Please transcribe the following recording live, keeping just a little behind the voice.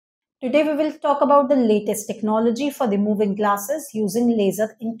Today we will talk about the latest technology for removing glasses using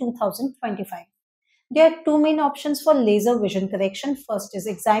laser in 2025. There are two main options for laser vision correction. First is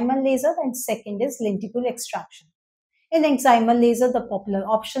excimer laser and second is lenticule extraction. In excimer laser, the popular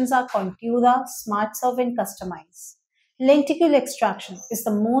options are Contura, Smart Serve and Customize. Lenticule extraction is the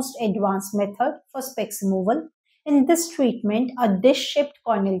most advanced method for specs removal. In this treatment, a dish-shaped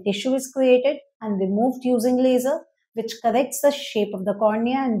corneal tissue is created and removed using laser, which corrects the shape of the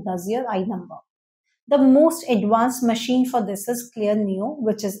cornea and does your eye number. The most advanced machine for this is Clear Neo,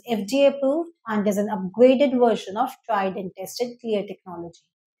 which is FDA approved and is an upgraded version of tried and tested Clear technology.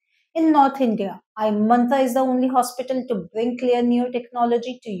 In North India, EyeMantra is the only hospital to bring Clear Neo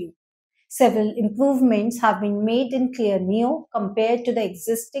technology to you. Several improvements have been made in Clear Neo compared to the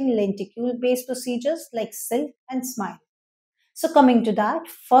existing lenticule-based procedures like Silk and Smile. So coming to that,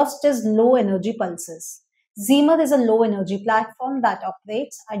 first is low energy pulses. Ziemer is a low energy platform that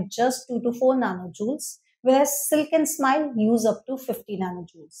operates at just 2 to 4 nanojoules, whereas Silk and Smile use up to 50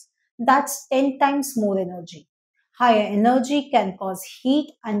 nanojoules. That's 10 times more energy. Higher energy can cause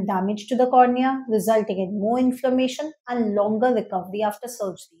heat and damage to the cornea, resulting in more inflammation and longer recovery after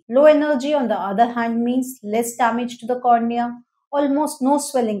surgery. Low energy, on the other hand, means less damage to the cornea, almost no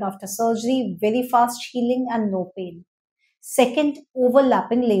swelling after surgery, very fast healing, and no pain. Second,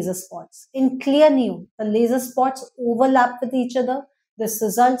 overlapping laser spots. In Clear Neo, the laser spots overlap with each other. This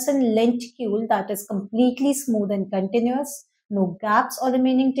results in lenticule that is completely smooth and continuous, no gaps or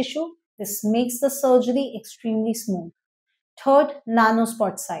remaining tissue. This makes the surgery extremely smooth. Third, nano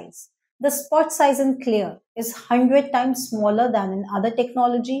spot size. The spot size in Clear is 100 times smaller than in other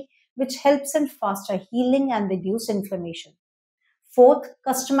technology, which helps in faster healing and reduced inflammation. Fourth,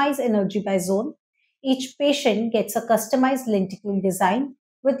 customize energy by zone. Each patient gets a customized lenticule design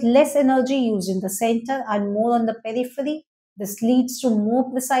with less energy used in the center and more on the periphery. This leads to more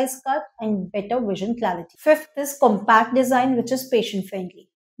precise cut and better vision clarity. Fifth is compact design, which is patient friendly.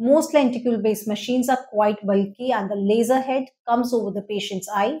 Most lenticule based machines are quite bulky and the laser head comes over the patient's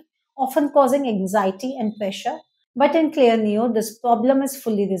eye, often causing anxiety and pressure. But in Clear Neo, this problem is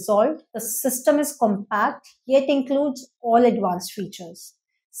fully resolved. The system is compact yet includes all advanced features.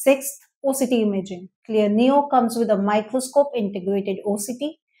 Sixth, OCT imaging. Clear Neo comes with a microscope integrated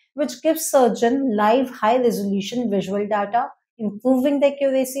OCT, which gives surgeon live high resolution visual data, improving the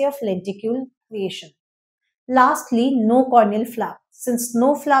accuracy of lenticule creation. Lastly, no corneal flap. Since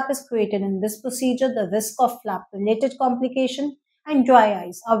no flap is created in this procedure, the risk of flap related complication and dry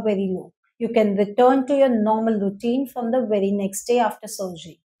eyes are very low. You can return to your normal routine from the very next day after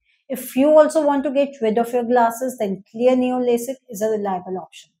surgery. If you also want to get rid of your glasses, then Clear Neo Lasik is a reliable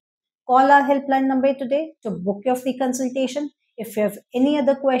option. Call our helpline number today to book your free consultation. If you have any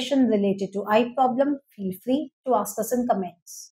other question related to eye problem, feel free to ask us in comments.